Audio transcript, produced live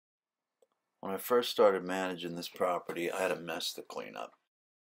When I first started managing this property, I had a mess to clean up.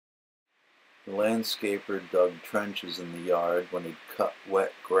 The landscaper dug trenches in the yard when he'd cut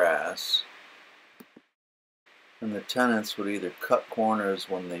wet grass, and the tenants would either cut corners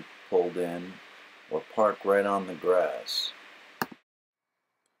when they pulled in or park right on the grass.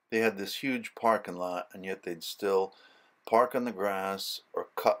 They had this huge parking lot, and yet they'd still park on the grass or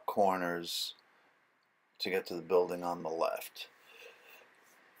cut corners to get to the building on the left.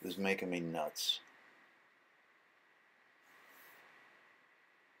 It was making me nuts.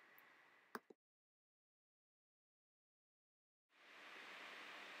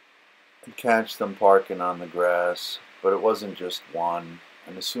 I'd catch them parking on the grass, but it wasn't just one,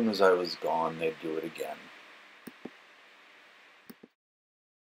 and as soon as I was gone, they'd do it again.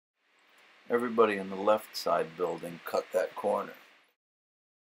 Everybody in the left side building cut that corner.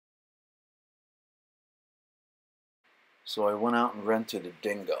 So I went out and rented a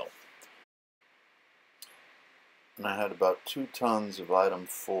dingo. And I had about 2 tons of item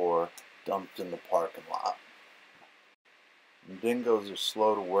 4 dumped in the parking lot. And dingoes are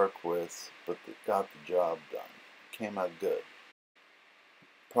slow to work with, but they got the job done. It came out good.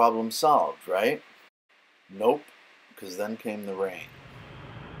 Problem solved, right? Nope, because then came the rain.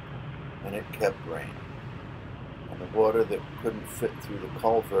 And it kept raining. And the water that couldn't fit through the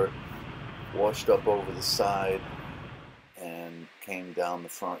culvert washed up over the side and came down the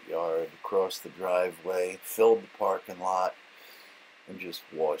front yard, across the driveway, filled the parking lot, and just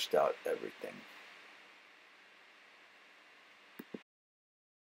washed out everything.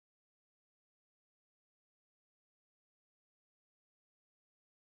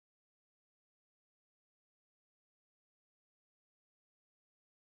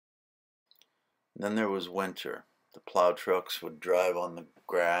 Then there was winter. The plow trucks would drive on the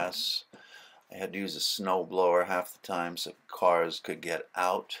grass. I had to use a snow blower half the time so cars could get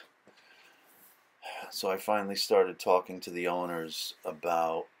out. So I finally started talking to the owners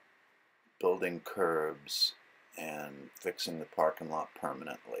about building curbs and fixing the parking lot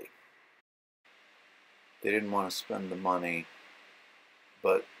permanently. They didn't want to spend the money,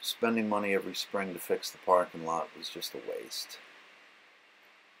 but spending money every spring to fix the parking lot was just a waste.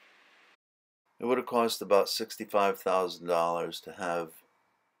 It would have cost about $65,000 to have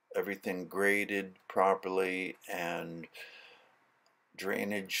everything graded properly and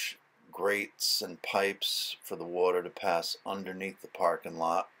drainage grates and pipes for the water to pass underneath the parking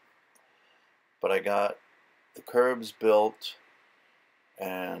lot. But I got the curbs built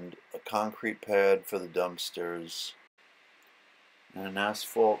and a concrete pad for the dumpsters and an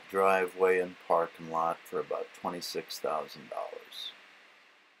asphalt driveway and parking lot for about $26,000.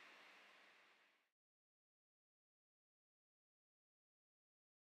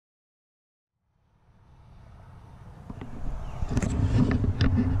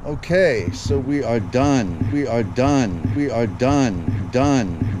 Okay, so we are done. We are done. We are done.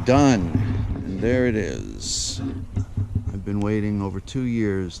 Done. And there it is. I've been waiting over 2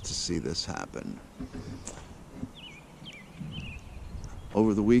 years to see this happen.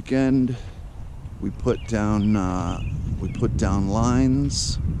 Over the weekend, we put down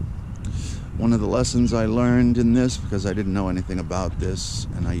lines. One of the lessons I learned in this, because I didn't know anything about this,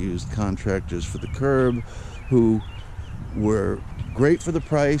 and I used contractors for the curb who were great for the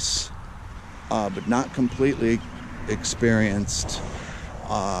price, but not completely experienced,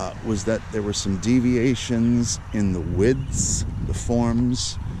 was that there were some deviations in the widths. The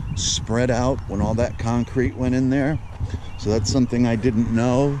forms spread out when all that concrete went in there. So that's something I didn't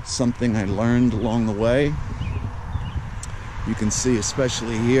know, something I learned along the way. You can see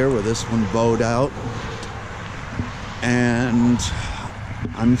especially here where this one bowed out. And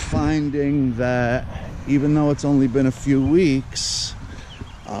I'm finding that even though it's only been a few weeks,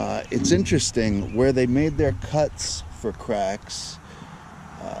 it's interesting where they made their cuts for cracks.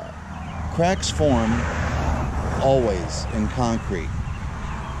 Cracks form always in concrete.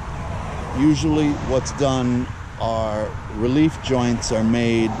 Usually what's done are relief joints are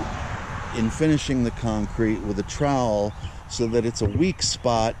made in finishing the concrete with a trowel so that it's a weak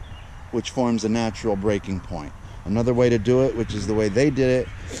spot which forms a natural breaking point. Another way to do it, which is the way they did it,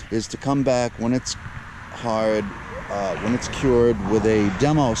 is to come back when it's hard, when it's cured, with a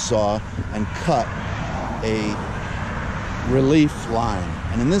demo saw and cut a relief line.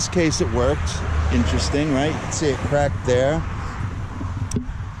 And in this case it worked. Interesting, right? You can see it cracked there.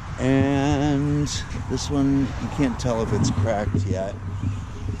 And this one, you can't tell if it's cracked yet,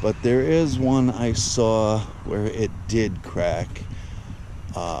 but there is one I saw where it did crack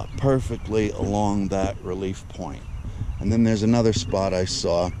perfectly along that relief point. And then there's another spot I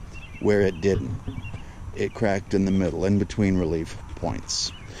saw where it didn't. It cracked in the middle, in between relief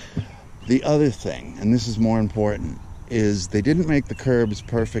points. The other thing, and this is more important, is they didn't make the curbs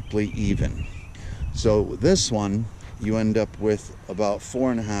perfectly even. So this one, you end up with about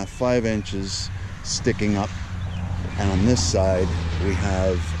 4.5, 5 inches sticking up. And on this side, we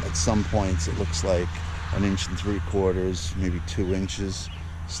have, at some points, it looks like 1 3/4, maybe 2 inches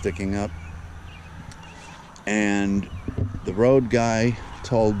sticking up. And the road guy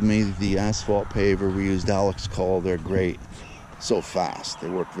told me the asphalt paver, we used Alex Cole, they're great. So fast, they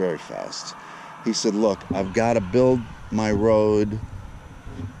work very fast. He said, look, I've got to build my road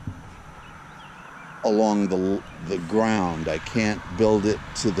along the ground. I can't build it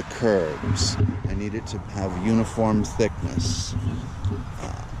to the curbs. I need it to have uniform thickness.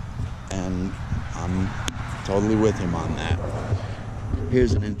 And I'm totally with him on that.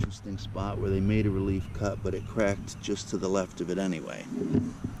 Here's an interesting spot where they made a relief cut, but it cracked just to the left of it anyway.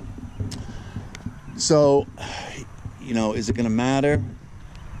 So, you know, is it going to matter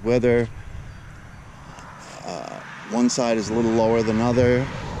whether one side is a little lower than other?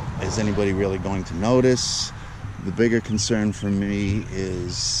 Is anybody really going to notice? The bigger concern for me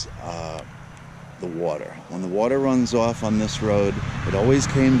is the water. When the water runs off on this road, it always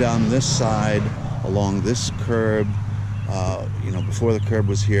came down this side along this curb, you know, before the curb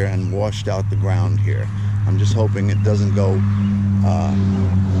was here, and washed out the ground here. I'm just hoping it doesn't go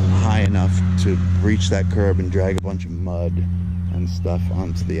high enough to reach that curb and drag a bunch of mud and stuff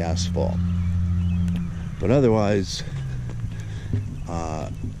onto the asphalt. But otherwise,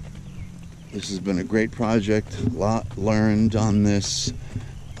 this has been a great project. A lot learned on this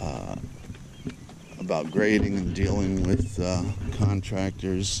about grading and dealing with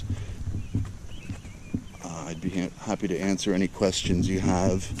contractors. I'd be happy to answer any questions you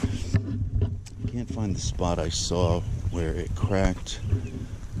have. Can't find the spot I saw where it cracked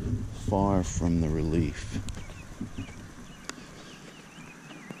far from the relief.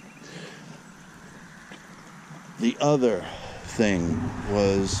 The other thing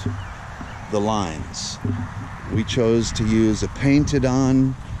was the lines. We chose to use a painted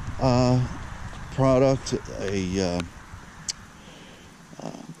on product, a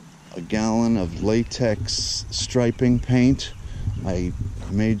gallon of latex striping paint. I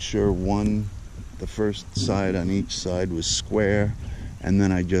made sure the first side on each side was square, and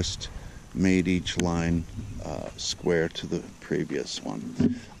then I just made each line square to the previous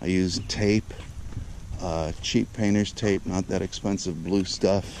one. I used tape, cheap painter's tape, not that expensive blue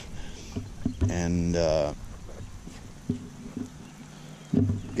stuff, and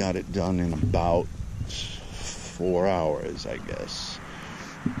got it done in about 4 hours, I guess.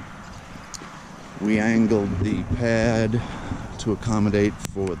 We angled the pad to accommodate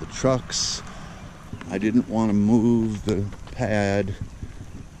for the trucks. I didn't want to move the pad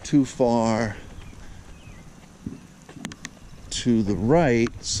too far to the right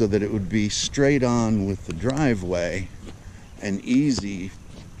so that it would be straight on with the driveway and easy,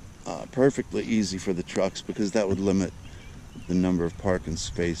 perfectly easy for the trucks, because that would limit the number of parking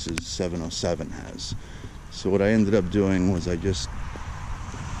spaces 707 has. So what I ended up doing was I just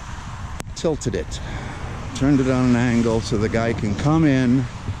tilted it, turned it on an angle so the guy can come in,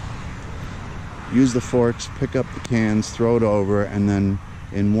 use the forks, pick up the cans, throw it over, and then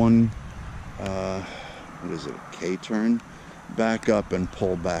in one, what is it, a K-turn, back up and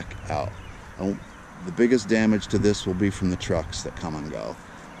pull back out. The biggest damage to this will be from the trucks that come and go,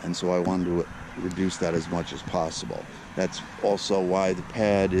 and so I wanted to reduce that as much as possible. That's also why the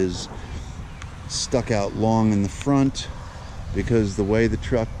pad is stuck out long in the front, because the way the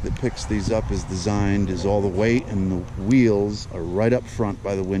truck that picks these up is designed is all the weight and the wheels are right up front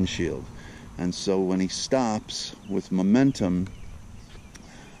by the windshield. And so when he stops with momentum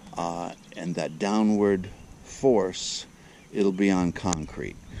and that downward force, it'll be on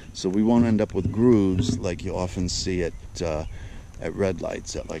concrete. So we won't end up with grooves like you often see at red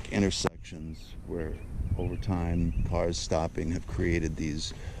lights, at like intersections where over time cars stopping have created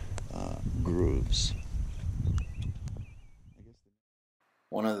these grooves.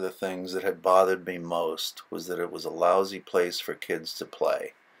 One of the things that had bothered me most was that it was a lousy place for kids to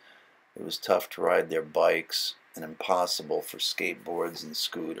play. It was tough to ride their bikes and impossible for skateboards and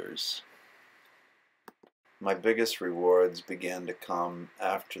scooters. My biggest rewards began to come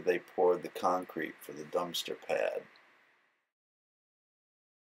after they poured the concrete for the dumpster pad.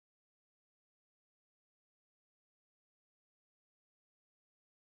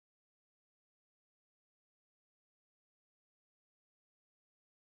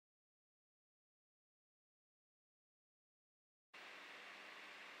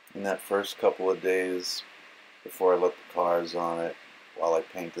 In that first couple of days, before I let the cars on it, while I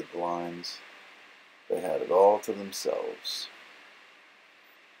painted the lines, they had it all to themselves.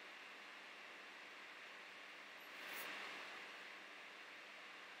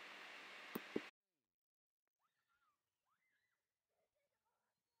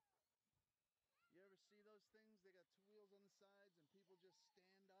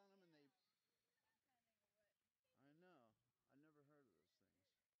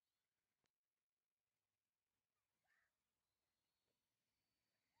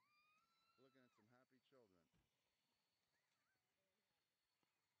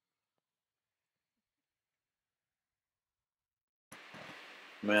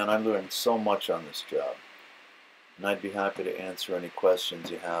 Man, I learned so much on this job, and I'd be happy to answer any questions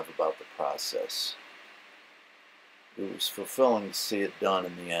you have about the process. It was fulfilling to see it done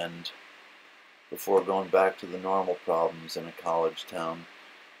in the end, before going back to the normal problems in a college town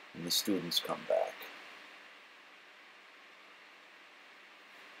when the students come back.